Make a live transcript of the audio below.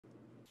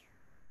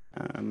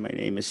My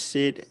name is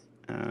Sid.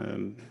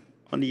 On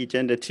the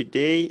agenda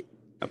today,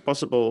 a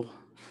possible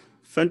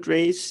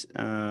fundraise.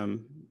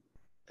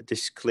 A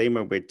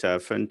disclaimer with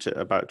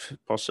about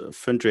possible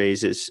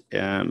fundraisers.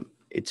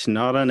 It's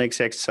not an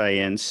exact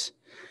science,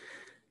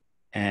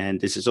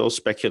 and this is all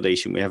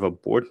speculation. We have a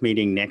board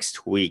meeting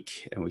next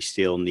week, and we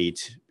still need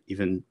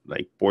even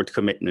like board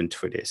commitment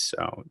for this.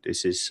 So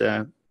this is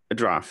a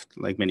draft,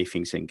 like many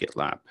things in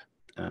GitLab.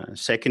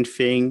 Second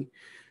thing,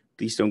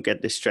 please don't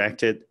get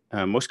distracted.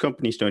 Most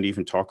companies don't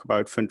even talk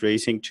about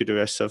fundraising to the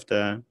rest of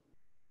the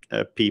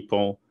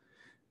people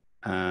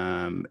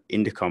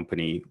in the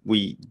company.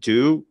 We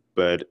do,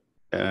 but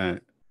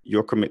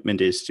your commitment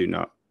is to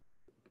not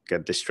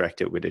get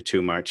distracted with it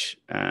too much.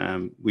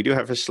 We do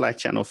have a Slack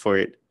channel for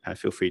it.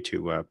 Feel free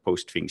to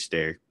post things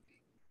there.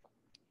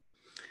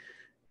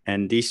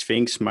 And these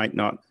things might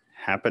not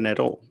happen at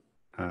all.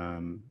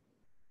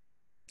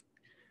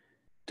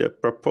 The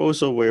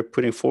proposal we're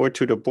putting forward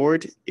to the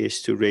board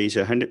is to raise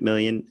 100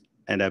 million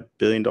and $1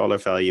 billion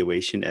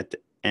valuation at the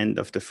end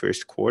of the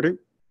first quarter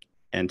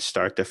and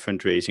start the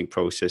fundraising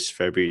process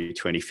February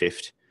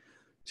 25th.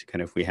 So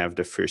kind of we have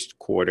the first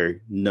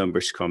quarter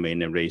numbers come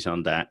in and raise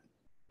on that.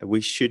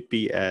 We should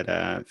be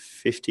at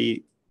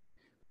 50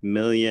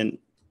 million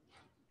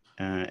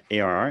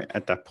ARR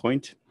at that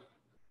point.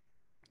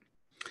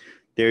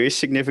 There is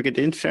significant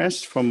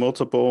interest from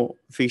multiple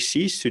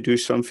VCs to do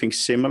something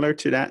similar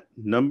to that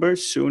number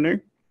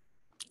sooner.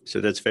 So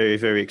that's very,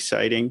 very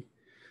exciting.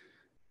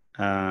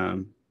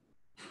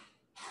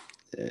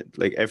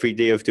 Like every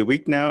day of the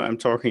week now, I'm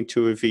talking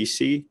to a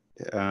VC.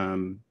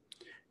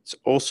 It's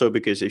also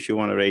because if you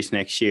want to raise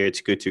next year,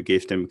 it's good to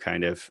give them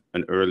kind of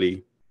an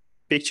early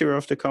picture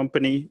of the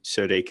company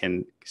so they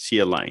can see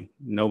a line.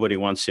 Nobody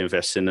wants to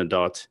invest in a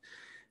dot.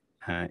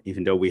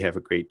 Even though we have a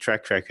great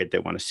track record, they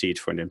want to see it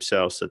for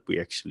themselves that we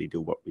actually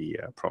do what we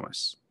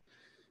promise.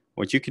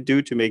 What you could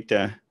do to make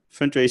the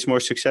fundraise more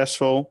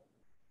successful,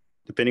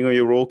 depending on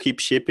your role, keep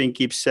shipping,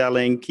 keep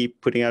selling,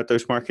 keep putting out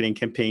those marketing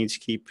campaigns,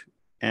 keep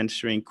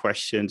answering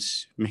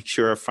questions, make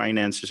sure our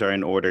finances are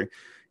in order.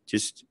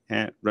 Just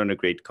run a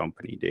great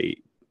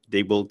company.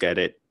 They will get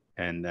it,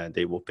 and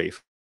they will pay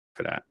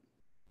for that.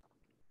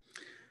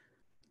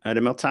 The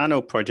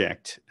Meltano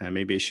project,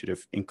 maybe I should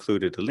have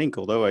included a link,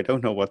 although I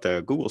don't know what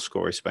the Google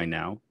score is by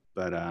now.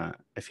 But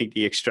I think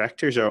the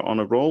extractors are on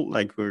a roll.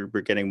 Like we're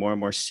getting more and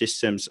more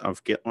systems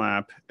of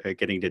GitLab,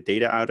 getting the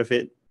data out of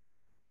it.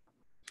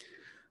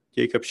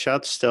 Jacob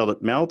Schatz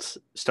started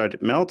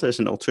Melt as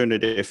an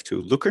alternative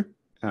to Looker.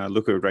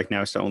 Looker right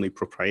now is the only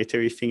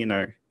proprietary thing in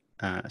our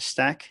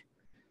stack.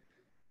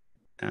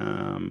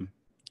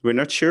 We're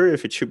not sure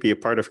if it should be a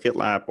part of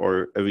GitLab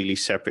or a really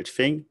separate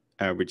thing.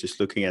 We're just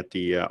looking at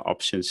the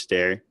options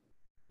there.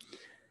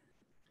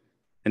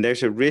 And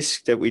there's a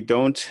risk that we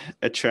don't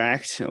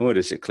attract,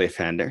 there's a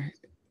cliffhanger,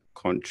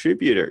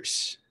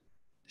 contributors.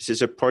 This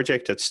is a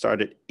project that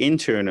started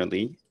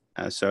internally.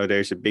 So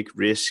there's a big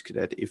risk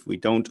that if we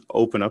don't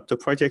open up the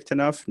project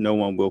enough, no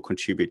one will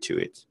contribute to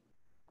it.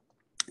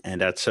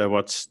 And that's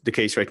what's the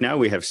case right now.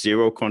 We have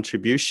 0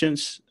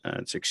 contributions.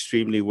 It's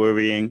extremely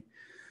worrying.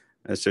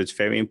 So it's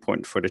very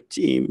important for the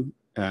team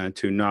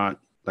to not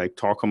like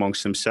talk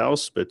amongst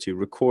themselves, but to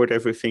record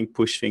everything,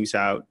 push things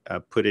out,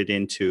 put it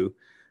into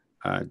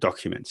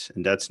documents.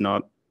 And that's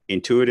not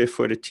intuitive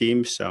for the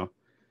team. So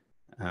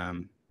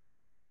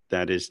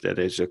that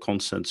is a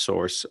constant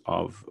source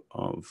of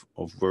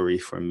worry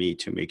for me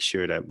to make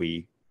sure that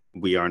we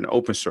are an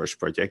open source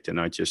project and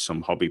not just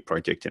some hobby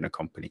project in a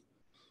company.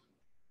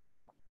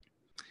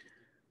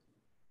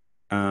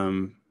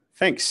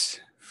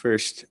 Thanks.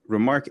 First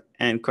remark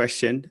and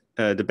question,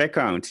 the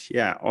background.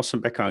 Yeah, awesome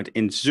background.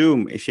 In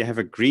Zoom, if you have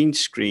a green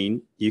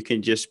screen, you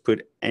can just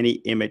put any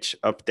image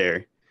up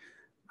there.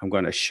 I'm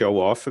going to show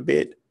off a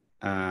bit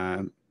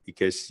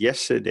because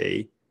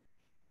yesterday,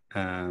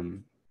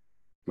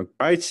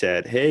 McBride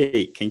said,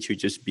 hey, can't you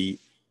just be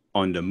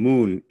on the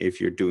moon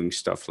if you're doing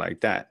stuff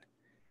like that?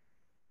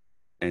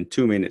 And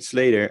 2 minutes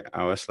later,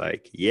 I was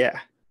like,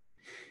 yeah.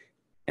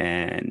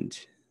 And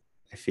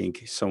I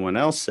think someone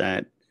else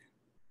said,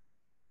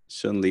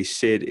 suddenly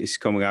Sid is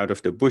coming out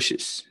of the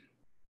bushes.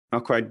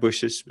 Not quite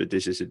bushes, but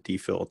this is a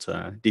default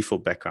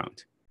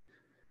background.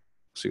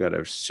 So got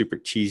a super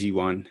cheesy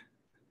one,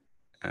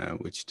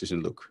 which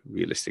doesn't look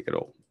realistic at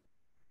all.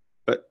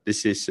 But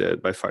this is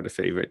by far the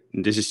favorite.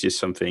 And this is just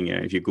something,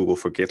 if you Google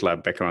for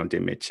GitLab background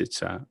image,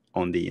 it's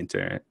on the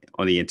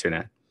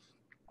internet.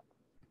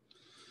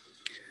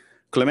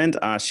 Clement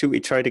asked, should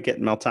we try to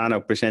get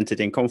Meltano presented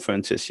in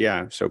conferences?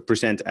 Yeah, so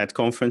present at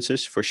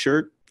conferences for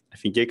sure. I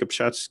think Jacob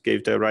Schatz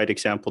gave the right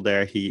example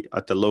there. He,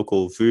 at the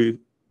local Vue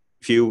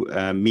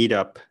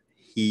meetup,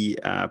 he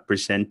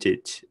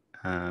presented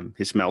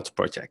his Melt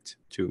project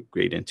to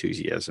great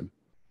enthusiasm.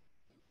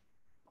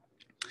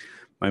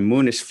 My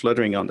moon is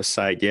fluttering on the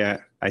side.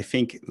 Yeah, I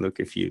think, look,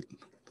 if you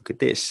look at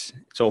this,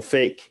 it's all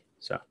fake.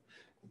 So I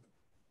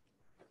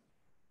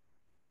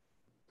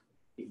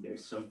think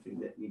there's something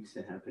that needs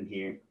to happen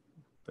here,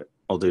 but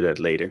I'll do that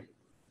later.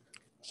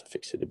 So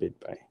fix it a bit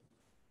by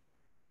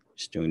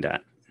just doing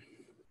that.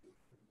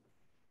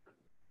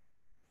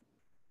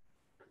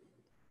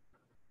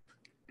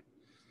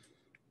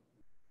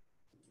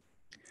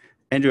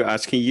 Andrew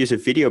asks, can you use a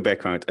video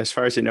background? As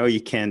far as I know,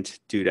 you can't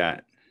do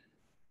that.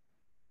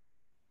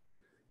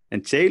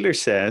 And Taylor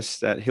says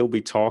that he'll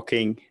be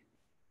talking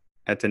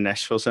at the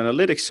Nashville's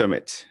Analytics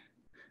Summit.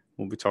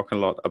 We'll be talking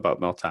a lot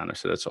about Meltano,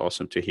 so that's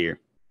awesome to hear.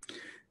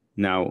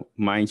 Now,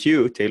 mind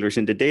you, Taylor's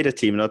in the data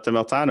team, not the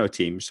Meltano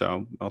team.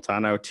 So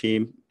Meltano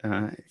team,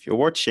 if you're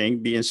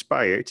watching, be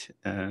inspired.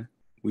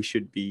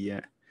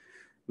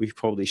 We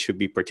probably should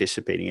be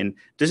participating. And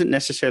it doesn't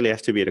necessarily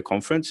have to be at a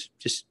conference,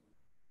 just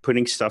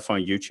putting stuff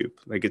on YouTube.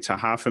 Like it's a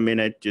half a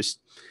minute, just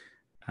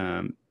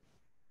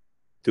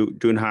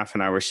doing half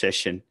an hour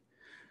session.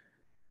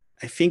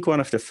 I think one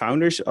of the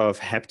founders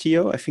of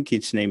Haptio, I think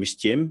his name is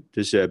Jim.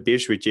 There's a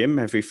Beers with Jim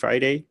every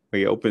Friday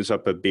where he opens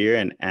up a beer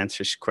and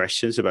answers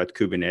questions about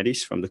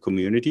Kubernetes from the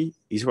community.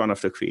 He's one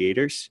of the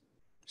creators.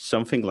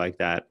 Something like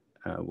that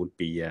would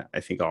be,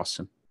 I think,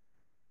 awesome.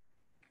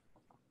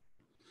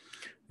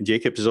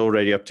 Jacob is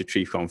already up to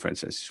 3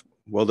 conferences.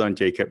 Well done,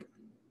 Jacob.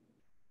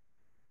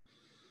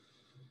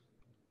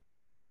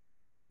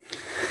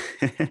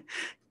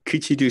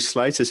 Could you do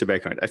slides as a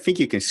background? I think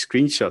you can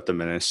screenshot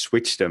them and then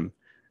switch them.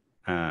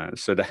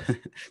 So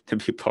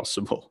that'd be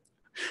possible.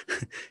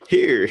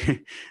 Here,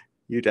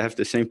 you'd have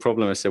the same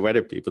problem as the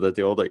weather people, that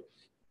they all like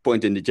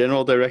point in the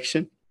general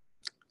direction,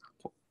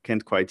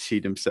 can't quite see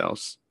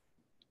themselves.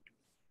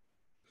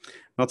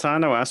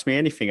 Meltano, ask me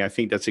anything. I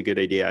think that's a good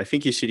idea. I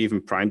think you should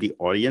even prime the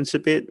audience a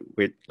bit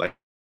with like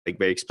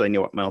by explaining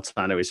what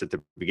Meltano is at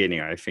the beginning.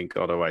 I think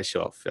otherwise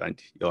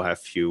you'll have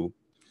few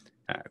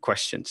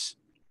questions.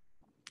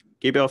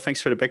 Gabriel,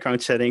 thanks for the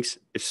background settings.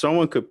 If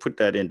someone could put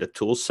that in the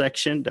tools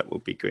section, that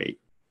would be great.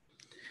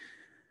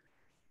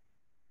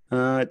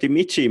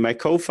 Dimitri, my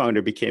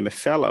co-founder, became a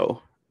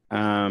fellow.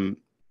 And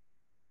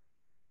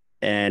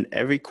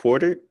every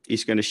quarter,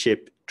 he's going to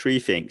ship 3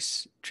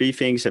 things. 3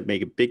 things that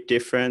make a big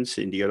difference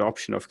in the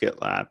adoption of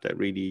GitLab, that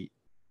really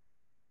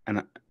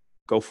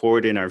go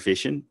forward in our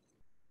vision.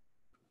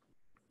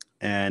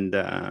 And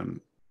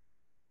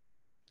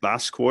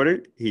last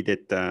quarter, he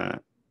did...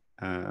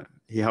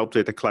 he helped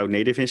with the cloud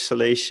native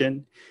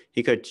installation.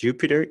 He got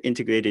Jupyter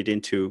integrated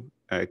into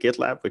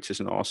GitLab, which is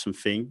an awesome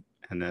thing.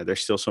 And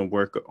there's still some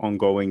work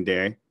ongoing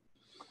there.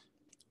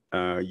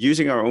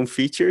 Using our own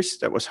features,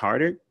 that was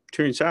harder.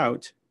 Turns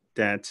out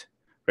that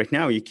right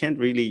now you can't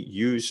really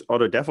use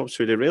Auto DevOps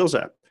with a Rails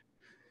app.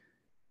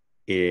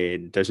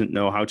 It doesn't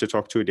know how to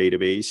talk to a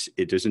database.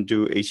 It doesn't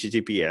do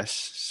HTTPS.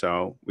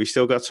 So we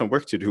still got some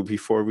work to do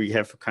before we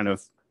have kind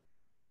of,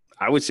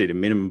 I would say, the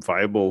minimum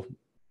viable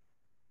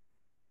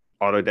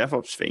Auto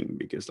DevOps thing,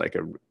 because like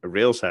a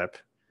Rails app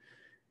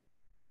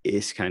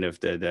is kind of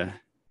the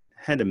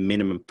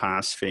minimum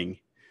pass thing.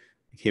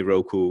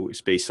 Heroku is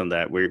based on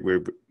that.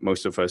 We're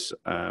most of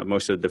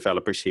the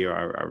developers here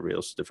are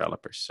Rails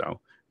developers.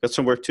 So got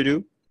some work to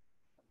do.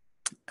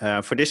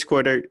 For this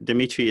quarter,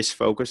 Dimitri is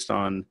focused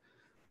on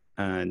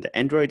the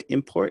Android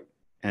import,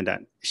 and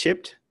that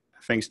shipped.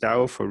 Thanks,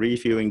 Dow, for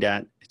reviewing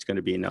that. It's going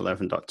to be in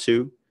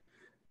 11.2,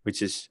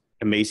 which is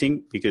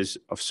amazing because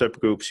of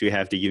subgroups. We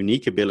have the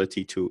unique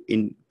ability to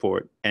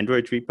import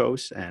Android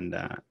repos, and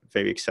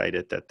very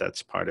excited that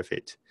that's part of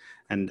it.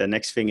 And the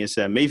next thing is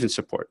Maven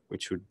support,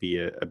 which would be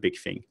a big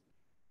thing.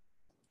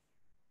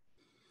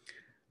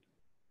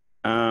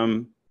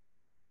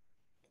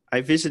 I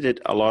visited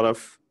a lot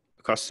of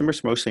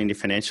customers, mostly in the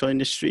financial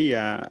industry.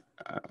 A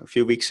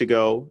few weeks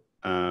ago,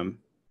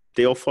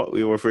 they all thought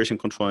we were version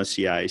control and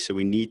CI, so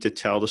we need to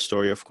tell the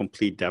story of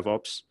complete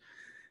DevOps.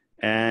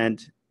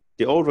 And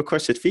the all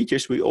requested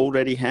features we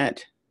already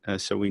had.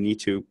 So we need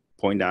to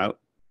point out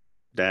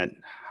that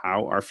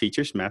how our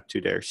features map to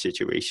their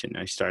situation.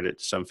 I started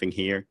something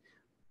here.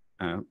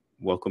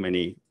 Welcome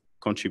any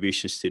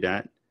contributions to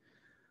that.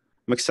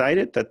 I'm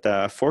excited that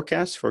the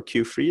forecast for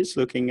Q3 is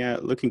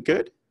looking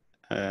good.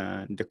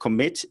 The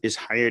commit is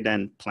higher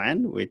than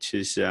planned, which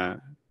is, I'm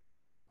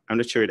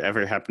not sure it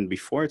ever happened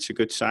before. It's a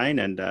good sign.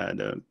 And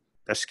the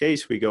best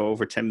case, we go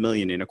over 10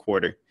 million in a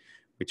quarter,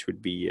 which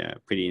would be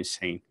pretty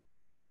insane.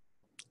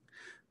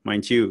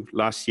 Mind you,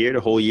 last year, the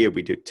whole year,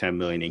 we did 10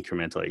 million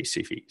incremental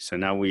ACV. So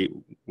now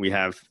we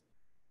have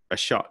a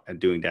shot at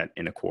doing that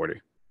in a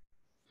quarter.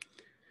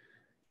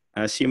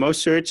 CMO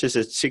search is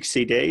at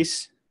 60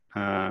 days. We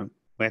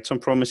had some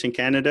promising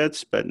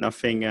candidates, but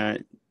nothing,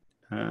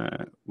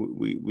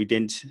 we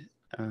didn't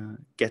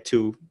get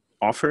to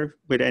offer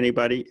with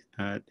anybody.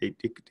 They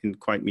didn't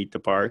quite meet the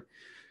bar.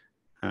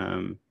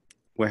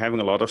 We're having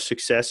a lot of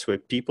success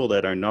with people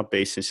that are not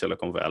based in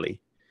Silicon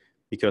Valley,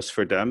 because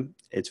for them,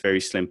 it's very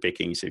slim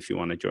pickings if you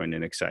want to join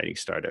an exciting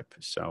startup.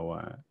 So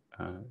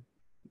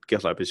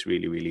GitLab is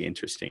really, really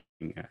interesting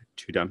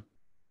to them.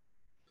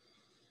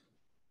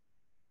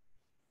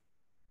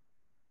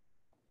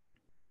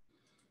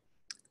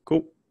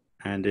 Cool.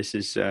 And this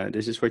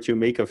is what you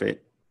make of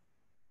it.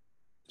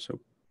 So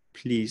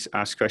please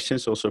ask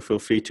questions. Also feel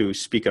free to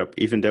speak up,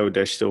 even though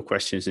there's still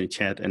questions in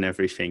chat and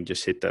everything,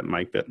 just hit that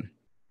mic button.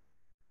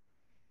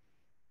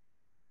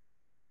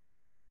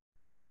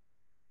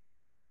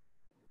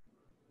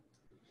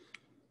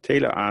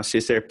 Taylor asks,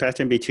 is there a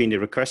pattern between the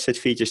requested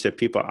features that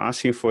people are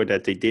asking for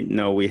that they didn't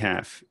know we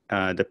have?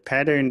 The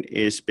pattern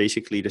is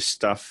basically the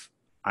stuff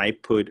I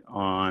put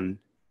on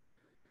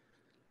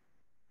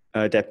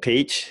that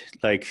page,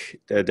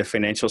 like the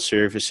financial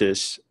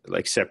services,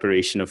 like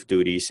separation of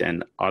duties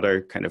and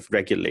other kind of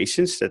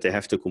regulations that they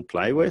have to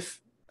comply with.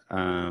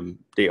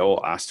 They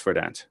all asked for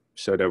that.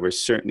 So there was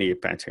certainly a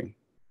pattern.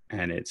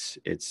 And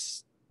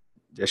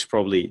there's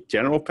probably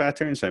general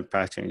patterns and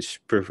patterns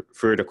per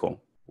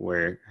vertical,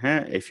 where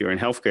if you're in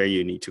healthcare,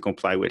 you need to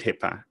comply with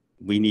HIPAA.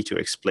 We need to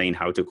explain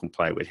how to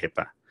comply with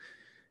HIPAA.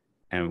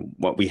 And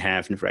what we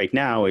have right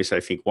now is, I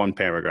think, one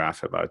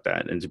paragraph about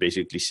that. And it's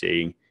basically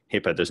saying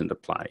HIPAA doesn't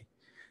apply.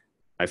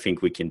 I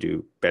think we can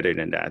do better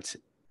than that.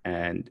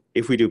 And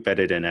if we do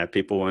better than that,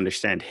 people will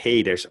understand,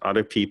 hey, there's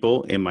other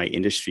people in my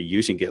industry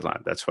using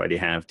GitLab. That's why they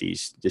have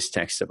this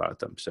text about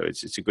them. So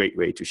it's a great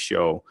way to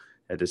show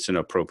that it's an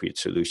appropriate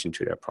solution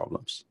to their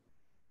problems.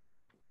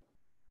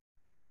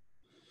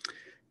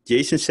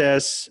 Jason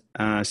says,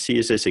 see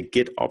us as a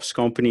GitOps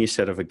company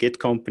instead of a Git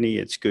company.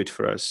 It's good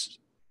for us,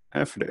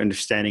 for the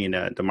understanding in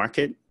the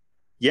market.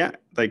 Yeah,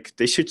 like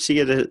they should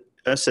see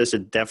us as a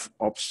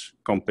DevOps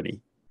company.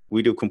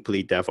 We do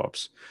complete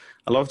DevOps.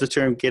 I love the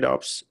term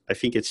GitOps. I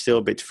think it's still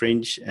a bit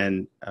fringe,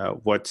 and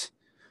what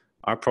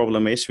our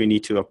problem is, we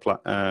need to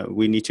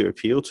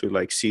appeal to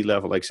like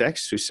C-level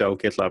execs who sell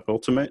GitLab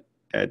Ultimate.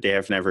 They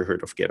have never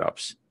heard of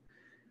GitOps.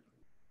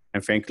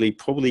 And frankly,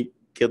 probably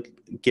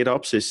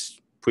GitOps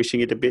is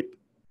pushing it a bit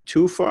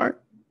too far.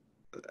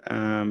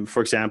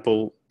 For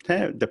example,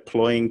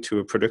 deploying to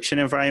a production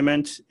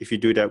environment. If you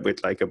do that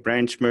with like a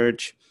branch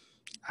merge,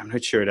 I'm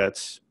not sure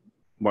that's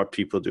what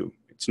people do.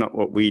 It's not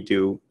what we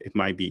do. It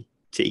might be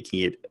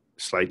taking it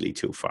slightly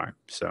too far.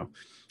 So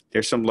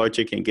there's some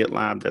logic in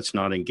GitLab that's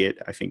not in Git.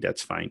 I think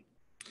that's fine.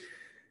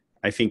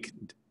 I think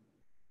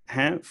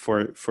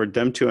for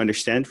them to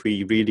understand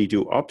we really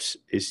do ops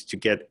is to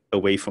get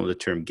away from the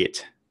term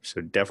Git.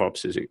 So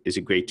DevOps is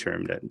a great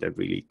term that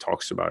really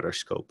talks about our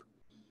scope.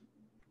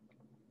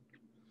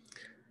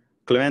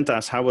 Clement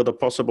asks, how will the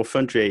possible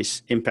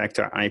fundraise impact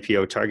our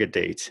IPO target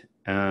date?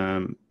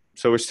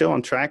 So we're still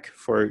on track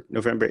for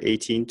November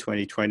 18,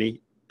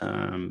 2020.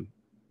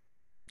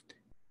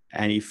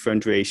 Any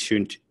fundraise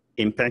shouldn't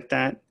impact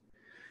that.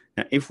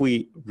 Now, if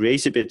we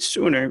raise a bit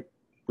sooner,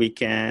 we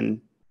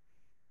can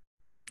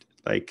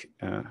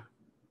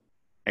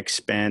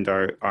expand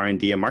our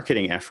R&D and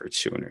marketing efforts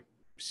sooner.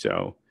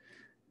 So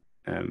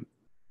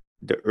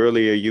the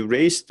earlier you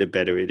raise, the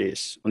better it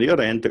is. On the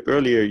other hand, the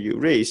earlier you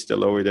raise, the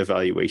lower the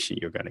valuation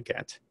you're going to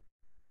get.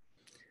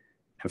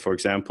 And for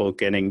example,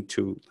 getting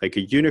to like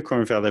a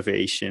unicorn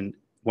valuation,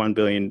 $1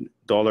 billion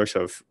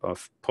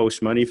of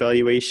post-money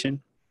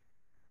valuation,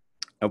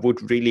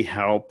 would really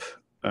help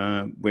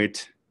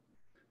with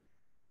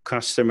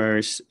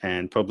customers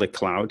and public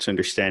clouds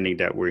understanding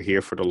that we're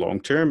here for the long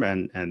term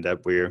and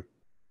that we're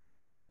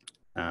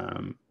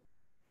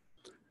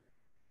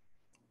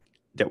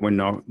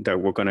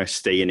going to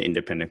stay an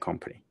independent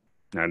company.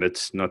 Now,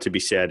 that's not to be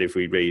said if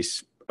we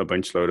raise a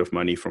load of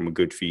money from a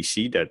good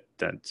VC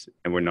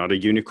and we're not a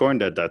unicorn,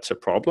 that's a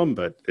problem,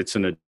 but it's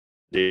an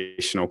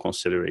additional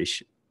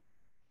consideration.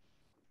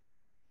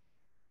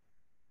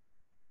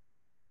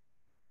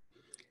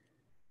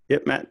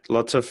 Yep, Matt,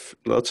 lots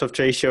of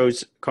trade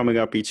shows coming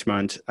up each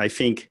month. I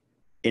think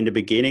in the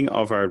beginning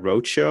of our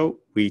roadshow,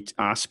 we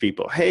asked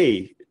people,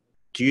 hey,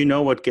 do you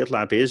know what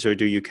GitLab is, or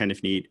do you kind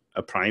of need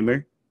a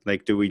primer?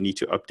 Like, do we need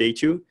to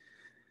update you?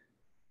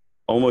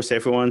 Almost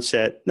everyone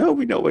said, no,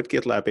 we know what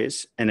GitLab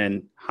is. And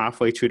then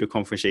halfway through the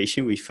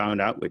conversation, we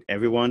found out with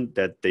everyone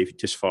that they've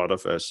just thought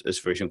of us as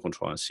version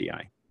control and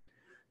CI.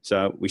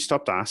 So we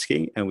stopped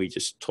asking and we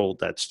just told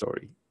that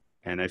story.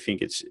 And I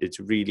think it's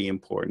really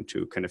important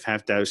to kind of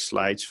have those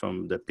slides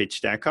from the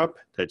pitch deck up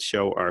that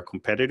show our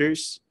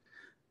competitors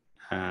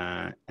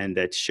and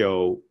that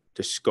show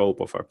the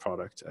scope of our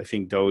product. I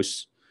think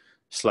those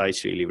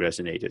slides really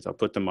resonated. I'll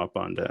put them up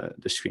on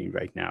the screen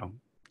right now.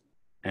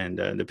 And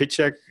the pitch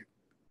deck,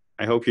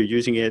 I hope you're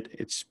using it.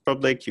 It's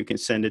public. You can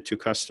send it to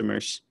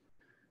customers.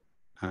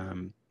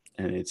 And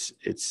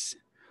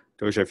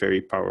those are very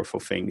powerful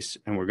things.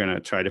 And we're going to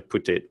try to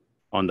put it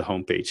on the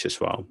homepage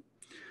as well.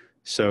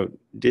 So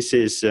this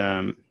is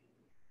one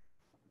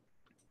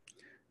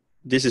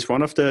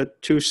of the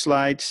two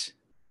slides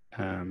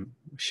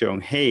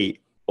showing, hey,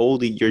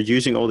 you're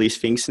using all these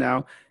things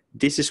now.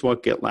 This is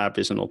what GitLab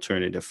is an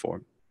alternative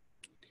for.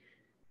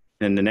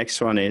 And the next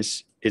one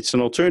is, it's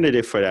an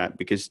alternative for that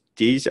because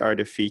these are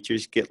the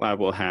features GitLab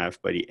will have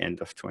by the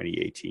end of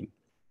 2018.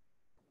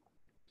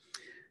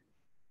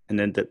 And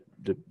then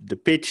the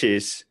pitch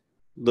is,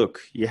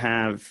 look, you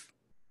have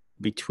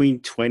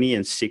between 20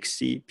 and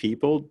 60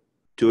 people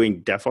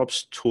doing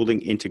DevOps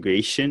tooling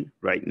integration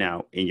right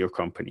now in your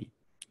company.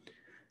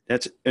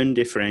 That's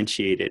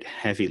undifferentiated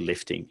heavy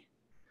lifting.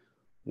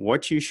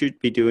 What you should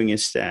be doing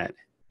instead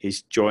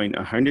is join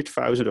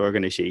 100,000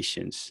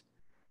 organizations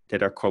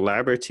that are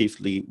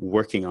collaboratively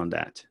working on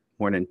that.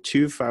 More than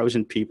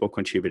 2,000 people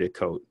contributed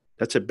code.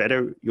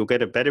 You'll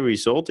get a better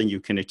result than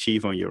you can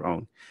achieve on your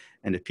own.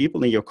 And the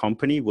people in your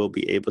company will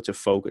be able to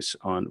focus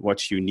on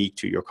what's unique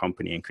to your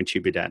company and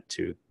contribute that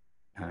to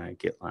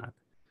GitLab.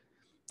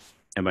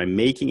 And by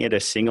making it a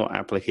single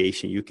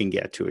application, you can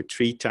get to a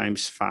 3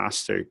 times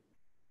faster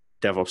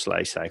DevOps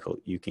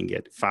lifecycle. You can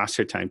get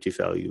faster time to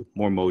value,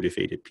 more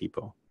motivated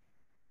people.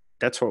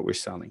 That's what we're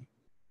selling.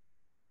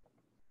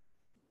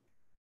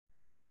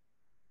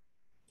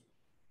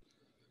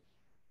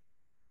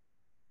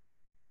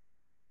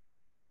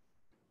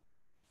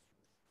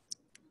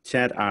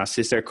 Chad asks,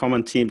 is there a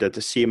common theme that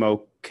the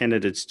CMO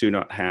candidates do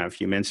not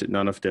have? You mentioned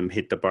none of them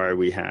hit the bar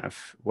we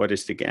have. What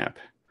is the gap?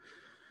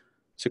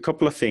 So a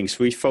couple of things.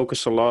 We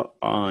focus a lot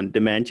on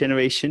demand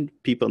generation,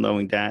 people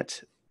knowing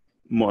that,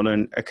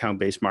 modern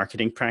account-based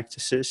marketing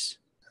practices.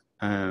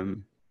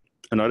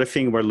 Another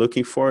thing we're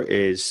looking for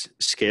is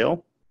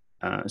scale.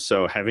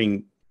 So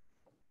having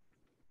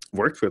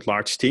worked with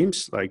large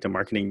teams, like the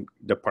marketing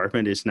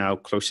department is now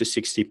close to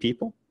 60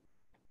 people,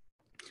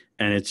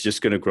 and it's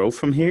just going to grow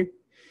from here.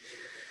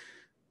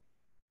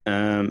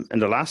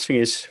 And the last thing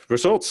is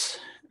results.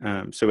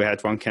 So we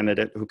had one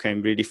candidate who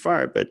came really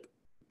far, but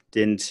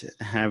didn't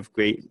have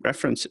great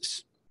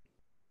references.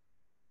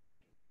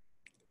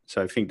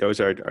 So I think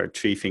those are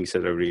 3 things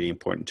that are really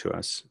important to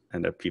us,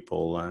 and that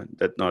people,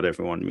 that not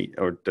everyone meet,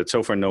 or that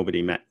so far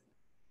nobody met.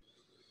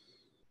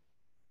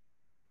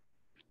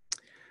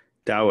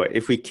 Dawa,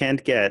 if we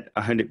can't get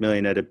 100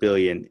 million at $1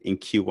 billion in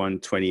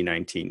Q1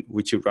 2019,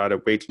 would you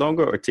rather wait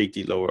longer or take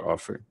the lower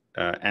offer?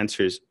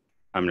 Answer is,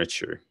 I'm not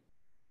sure.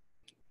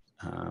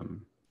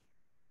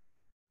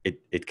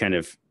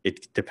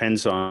 It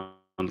depends on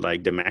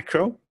like the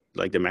macro,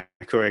 like the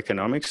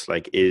macroeconomics,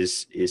 like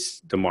is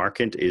the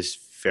market is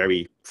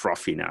very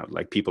frothy now.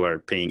 Like people are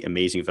paying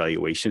amazing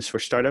valuations for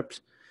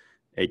startups.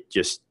 It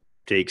just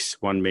takes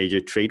one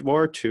major trade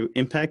war to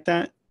impact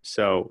that.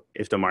 So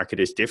if the market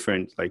is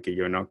different, like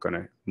you're not going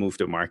to move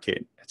the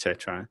market,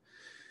 etc.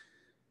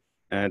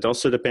 And it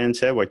also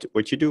depends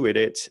what you do with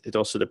it. It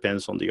also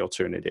depends on the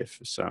alternative.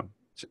 So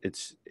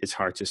it's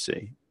hard to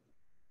say.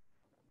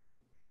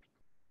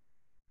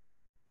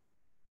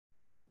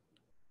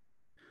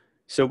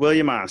 So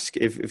William asks,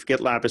 if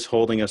GitLab is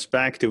holding us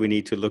back, do we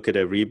need to look at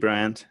a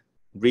rebrand?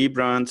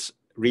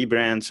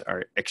 Rebrands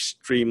are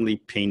extremely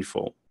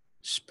painful,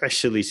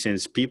 especially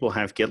since people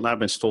have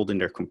GitLab installed in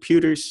their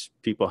computers,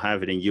 people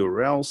have it in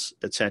URLs,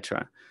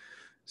 etc.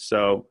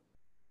 So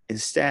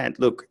instead,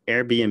 look,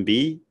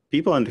 Airbnb,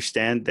 people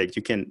understand that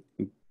you can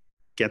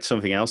get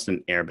something else than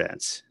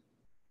airbeds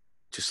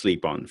to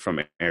sleep on from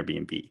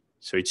Airbnb.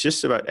 So it's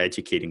just about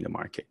educating the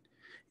market.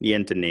 In the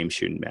end, the name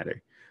shouldn't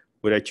matter.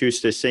 Would I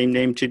choose the same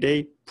name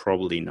today?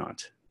 Probably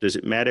not. Does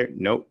it matter?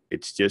 No,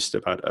 it's just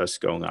about us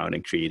going out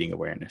and creating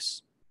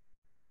awareness.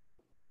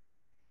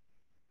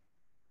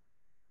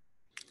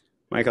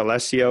 Michael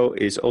Lassio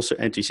is also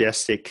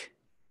enthusiastic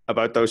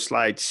about those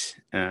slides.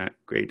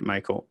 Great,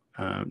 Michael.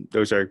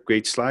 Those are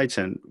great slides,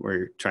 and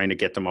we're trying to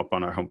get them up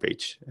on our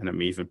homepage. And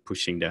I'm even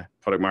pushing the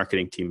product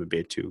marketing team a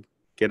bit to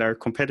get our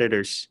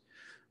competitors'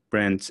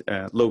 brand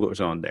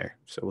logos on there.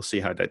 So we'll see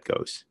how that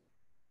goes.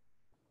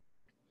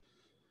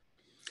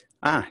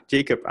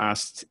 Jacob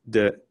asked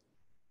the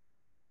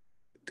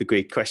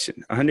great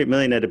question, 100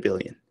 million at $1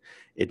 billion.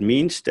 It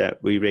means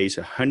that we raise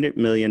 $100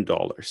 million.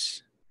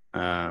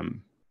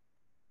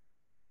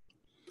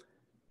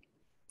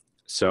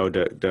 So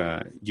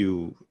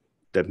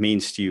that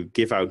means you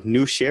give out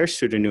new shares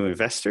to the new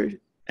investor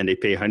and they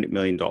pay $100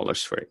 million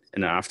for it.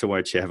 And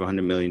afterwards you have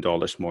 $100 million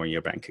more in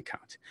your bank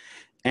account.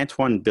 At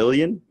 $1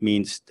 billion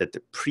means that the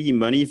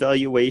pre-money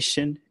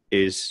valuation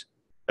is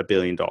 $1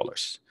 billion.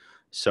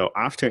 So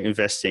after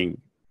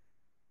investing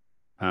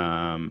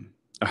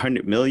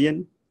 100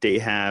 million, they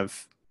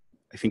have,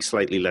 I think,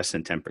 slightly less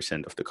than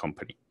 10% of the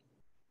company.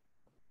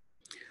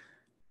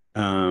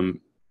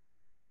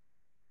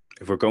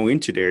 If we're going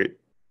into there,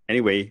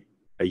 anyway,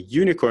 a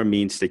unicorn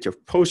means that your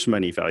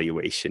post-money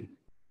valuation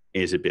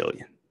is $1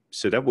 billion.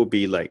 So that would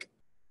be like,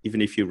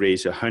 even if you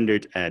raise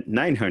 100 at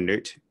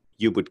 900,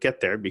 you would get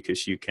there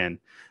because you can,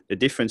 the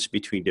difference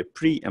between the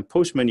pre and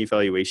post-money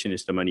valuation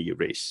is the money you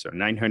raise. So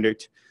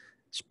 900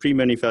 is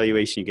pre-money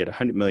valuation, you get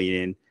 100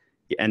 million in,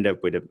 you end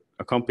up with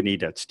a company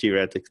that's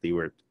theoretically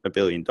worth $1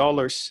 billion,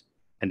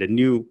 and the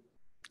new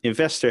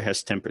investor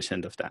has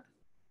 10% of that.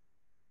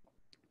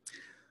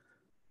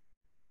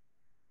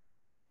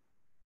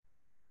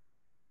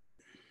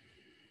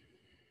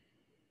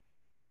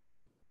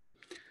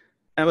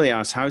 Emily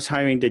asks, how's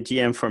hiring the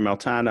GM for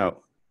Meltano?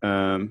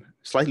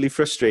 Slightly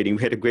frustrating.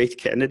 We had a great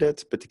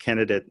candidate, but the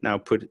candidate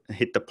now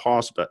hit the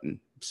pause button.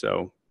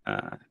 So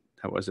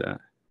that was a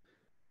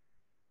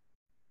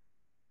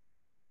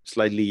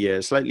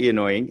slightly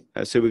annoying.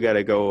 So we got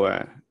to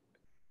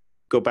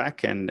go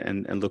back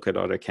and look at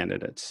other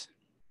candidates.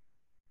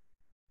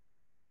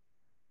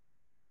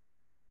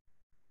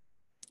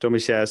 Tommy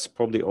says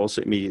probably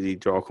also immediately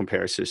draw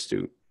comparisons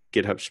to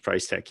GitHub's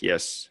price tag.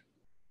 Yes.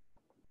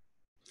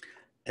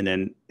 And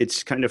then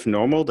it's kind of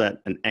normal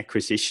that an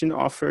acquisition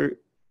offer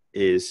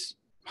is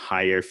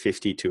higher,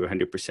 50 to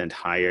 100%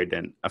 higher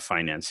than a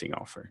financing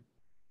offer.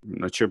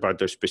 I'm not sure about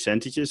those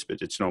percentages,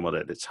 but it's normal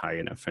that it's high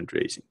enough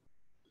fundraising.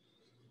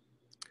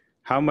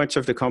 How much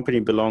of the company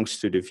belongs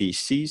to the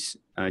VCs?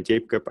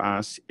 Jacob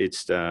asks.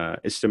 It's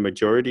the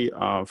majority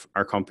of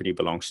our company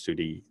belongs to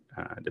the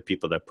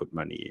people that put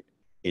money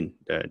in,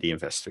 the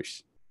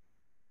investors.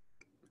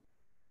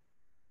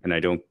 And I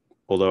don't,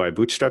 although I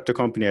bootstrap the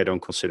company, I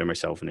don't consider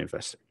myself an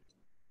investor.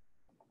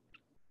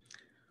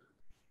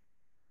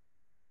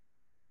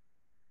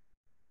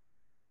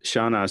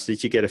 Sean asks,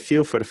 did you get a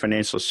feel for the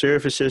financial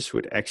services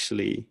would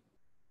actually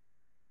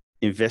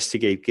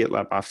investigate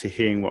GitLab after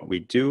hearing what we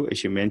do?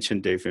 As you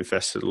mentioned, they've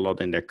invested a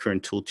lot in their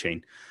current tool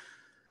chain.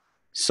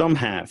 Some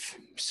have.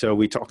 So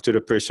we talked to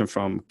the person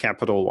from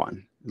Capital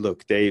One.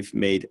 Look, they've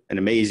made an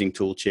amazing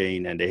tool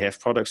chain and they have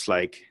products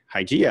like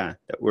Hygieia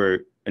that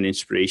were an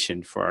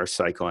inspiration for our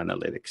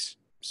psychoanalytics.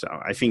 So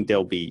I think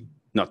they'll be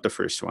not the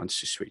first ones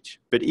to switch.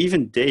 But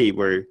even they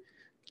were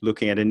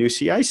looking at a new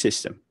CI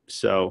system.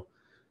 So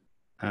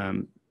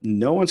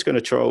no one's going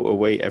to throw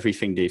away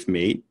everything they've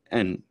made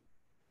and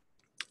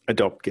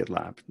adopt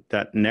GitLab.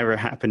 That never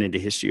happened in the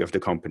history of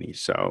the company.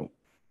 So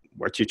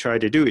what you try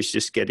to do is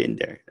just get in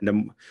there.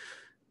 And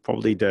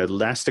probably the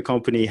less the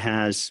company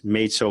has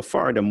made so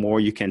far, the more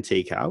you can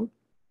take out.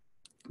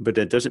 But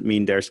that doesn't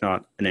mean there's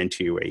not an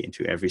entryway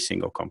into every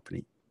single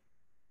company.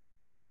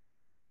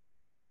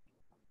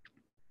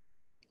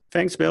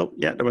 Thanks, Bill.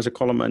 Yeah, there was a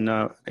column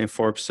in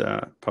Forbes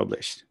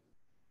published.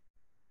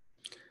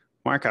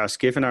 Mark asks,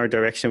 given our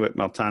direction with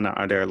Meltano,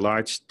 are there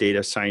large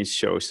data science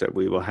shows that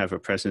we will have a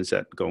presence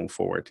at going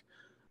forward?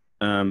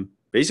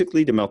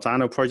 Basically, the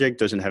Meltano project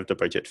doesn't have the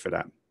budget for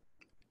that.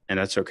 And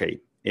that's okay.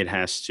 It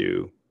has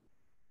to,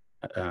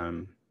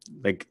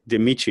 like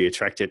Dimitri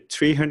attracted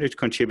 300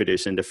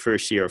 contributors in the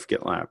first year of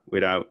GitLab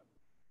without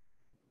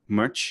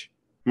much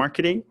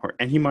marketing or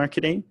any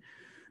marketing.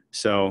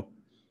 So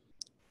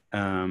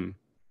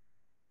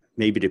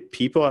maybe the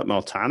people at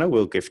Meltano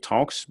will give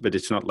talks, but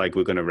it's not like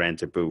we're going to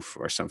rent a booth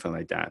or something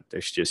like that.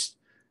 There's just,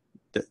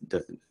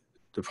 the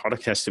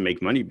product has to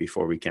make money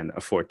before we can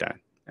afford that.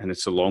 And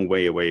it's a long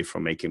way away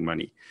from making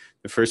money.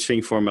 The first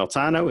thing for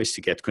Meltano is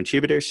to get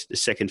contributors. The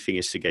second thing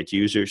is to get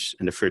users.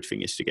 And the third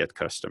thing is to get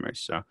customers.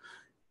 So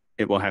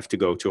it will have to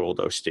go to all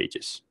those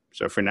stages.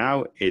 So for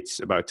now, it's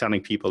about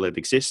telling people it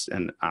exists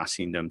and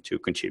asking them to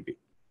contribute.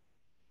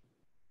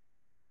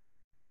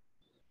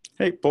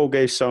 Hey, Paul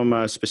gave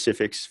some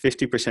specifics.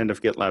 50%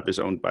 of GitLab is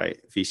owned by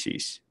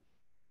VCs.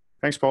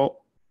 Thanks,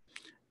 Paul.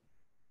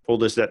 Paul,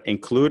 does that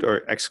include or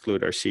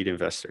exclude our seed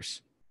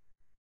investors?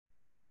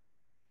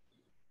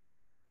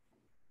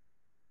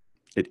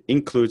 It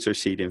includes our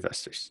seed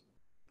investors.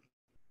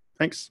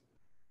 Thanks.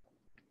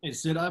 Hey,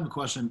 Sid, I have a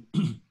question.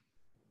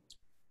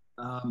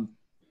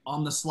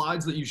 On the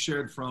slides that you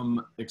shared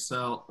from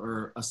Excel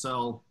or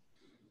Accel,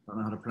 I don't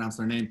know how to pronounce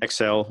their name.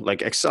 Excel,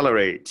 like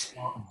accelerate.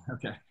 Oh,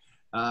 okay.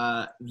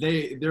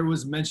 There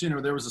was mention,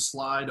 or there was a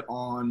slide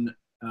on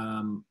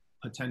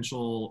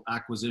potential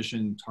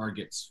acquisition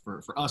targets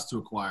for us to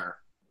acquire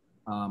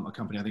a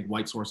company. I think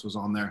White Source was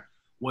on there.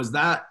 Is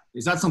that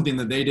something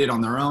that they did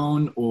on their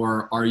own,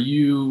 or are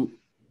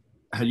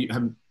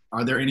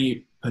there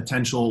any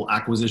potential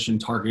acquisition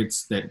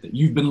targets that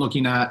you've been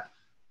looking at?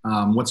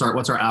 What's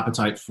our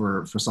appetite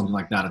for something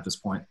like that at this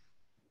point?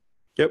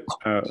 Yep.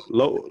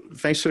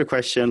 Thanks for the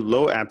question.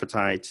 Low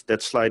appetite.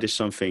 That slide is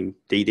something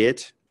they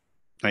did.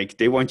 Like,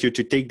 they want you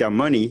to take their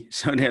money,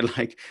 so they're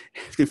like,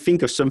 to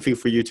think of something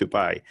for you to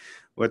buy.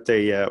 What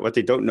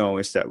they don't know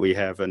is that we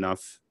have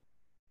enough.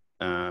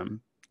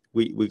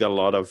 We got a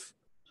lot of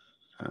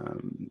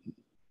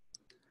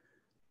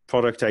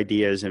product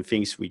ideas and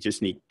things. We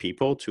just need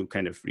people to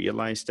kind of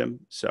realize them.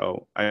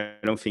 So I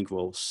don't think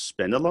we'll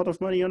spend a lot of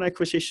money on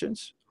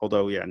acquisitions.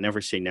 Although, yeah, never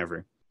say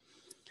never.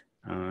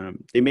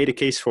 They made a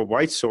case for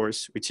White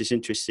Source, which is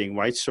interesting.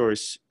 White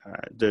Source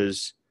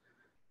does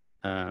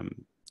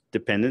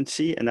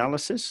dependency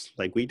analysis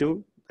like we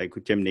do, like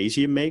what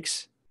Gemnasium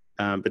makes,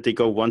 but they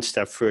go one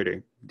step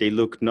further. They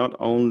look not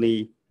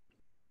only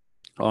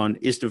on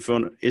is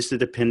the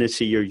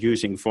dependency you're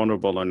using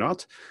vulnerable or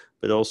not,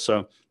 but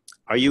also,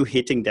 are you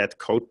hitting that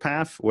code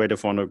path where the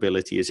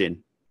vulnerability is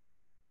in?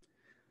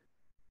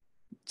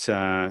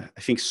 I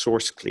think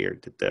SourceClear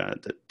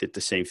did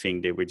the same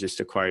thing. They were just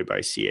acquired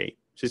by CA.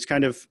 So it's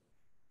kind of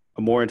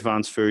a more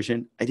advanced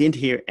version. I didn't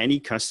hear any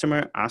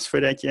customer ask for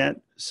that yet,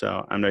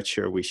 so I'm not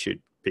sure we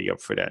should pay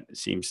up for that. It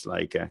seems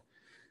like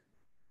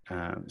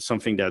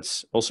something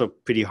that's also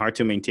pretty hard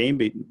to maintain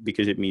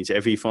because it means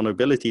every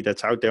vulnerability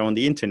that's out there on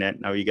the internet,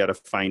 now you got to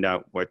find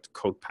out what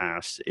code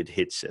paths it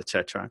hits,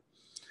 etc.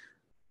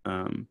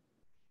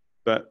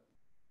 But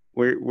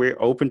we're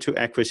open to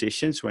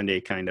acquisitions when they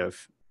kind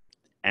of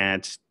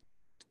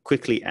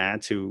quickly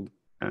add to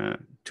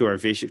our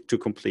vision, to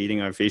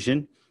completing our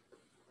vision.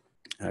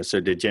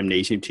 So the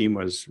Gemnasium team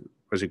was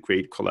a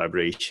great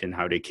collaboration,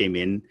 how they came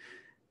in,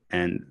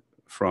 and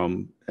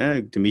from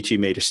Dimitri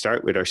made a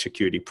start with our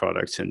security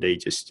products, and they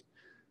just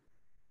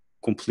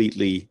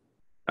completely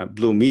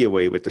blew me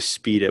away with the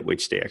speed at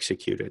which they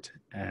executed.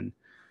 And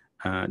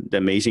The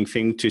amazing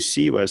thing to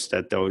see was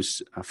that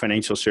those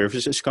financial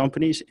services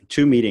companies, in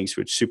 2 meetings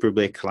with super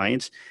big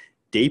clients,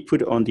 they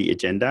put on the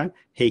agenda,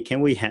 hey,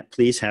 can we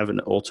please have an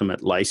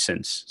ultimate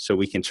license so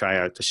we can try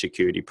out the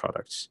security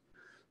products?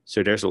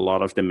 So there's a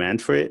lot of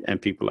demand for it,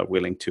 and people are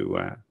willing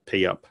to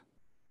pay up.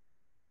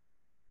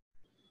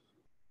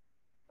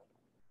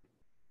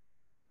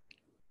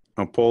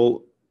 Now,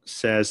 Paul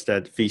says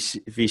that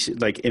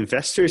VC like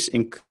investors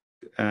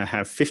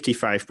have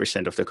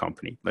 55% of the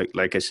company.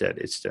 Like I said,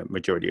 it's the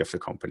majority of the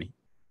company.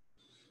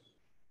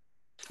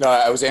 No,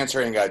 I was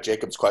answering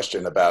Jacob's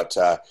question about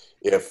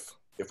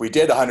if we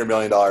did $100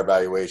 million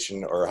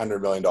valuation or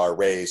 $100 million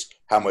raise,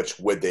 how much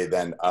would they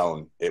then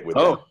own? It would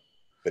then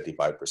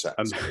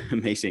 55%.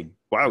 Amazing.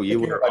 Wow,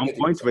 you were on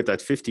point with that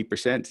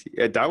 50%.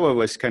 Yeah, Dawa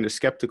was kind of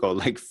skeptical,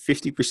 like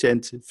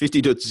 50%,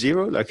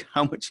 50.0, like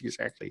how much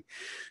exactly?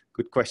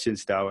 Good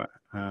questions, Dawa.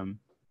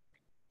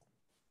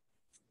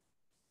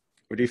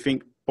 What do you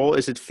think, Paul?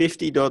 Is it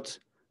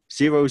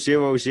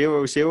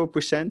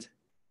 50.0000%?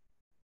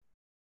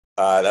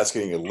 That's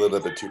getting a little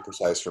bit too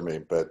precise for me,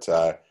 but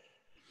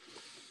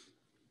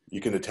you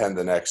can attend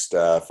the next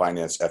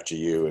Finance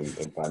FGU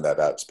and find that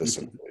out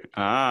specifically.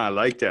 I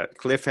like that.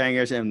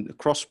 Cliffhangers and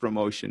cross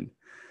promotion.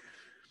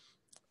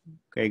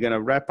 Okay, going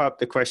to wrap up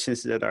the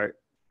questions that are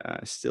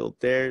still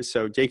there.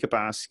 So Jacob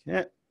asks,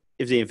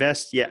 if they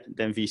invest,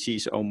 then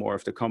VCs own more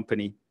of the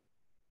company.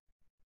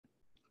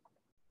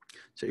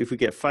 So if we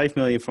get 5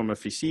 million from a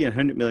VC and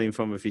 100 million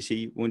from a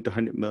VC, won't the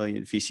 100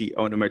 million VC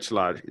own a much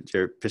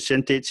larger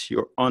percentage?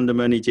 You're on the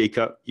money,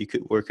 Jacob. You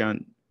could work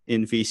on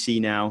in VC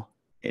now.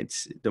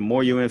 It's the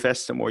more you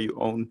invest, the more you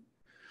own.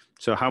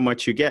 So how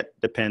much you get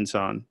depends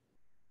on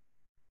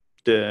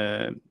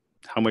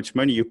how much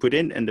money you put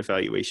in and the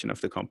valuation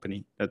of the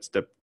company. That's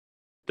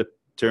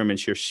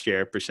determines your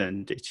share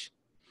percentage.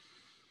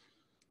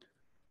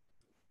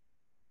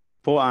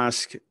 Paul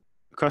asks,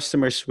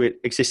 customers with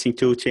existing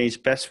tool chains,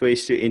 best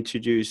ways to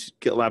introduce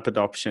GitLab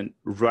adoption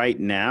right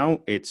now,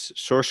 it's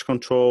source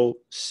control,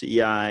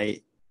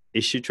 CI,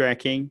 issue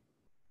tracking.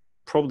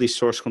 Probably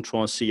source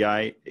control and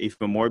CI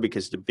even more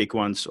because the big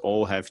ones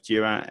all have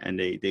Jira and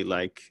they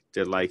like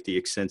the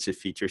extensive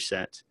feature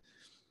set.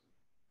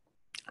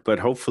 But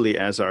hopefully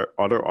as our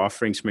other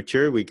offerings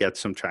mature, we get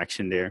some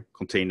traction there,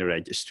 container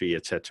registry,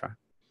 etc.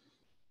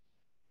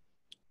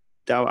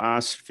 Dow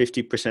asks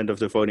 50% of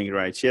the voting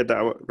rights. Yeah,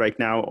 right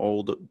now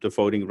all the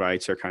voting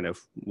rights are kind of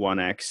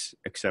 1x,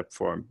 except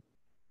for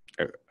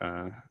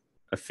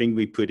a thing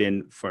we put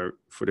in for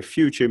the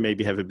future,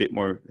 maybe have a bit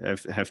more,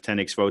 have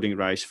 10x voting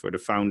rights for the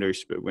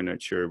founders, but we're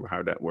not sure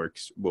how that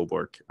will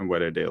work and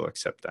whether they'll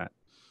accept that.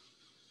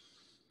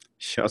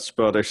 Schatz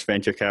Brothers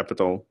Venture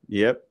Capital.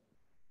 Yep.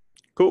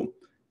 Cool.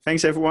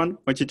 Thanks, everyone.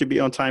 Want you to be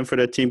on time for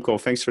that team call.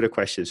 Thanks for the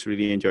questions.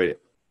 Really enjoyed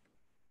it.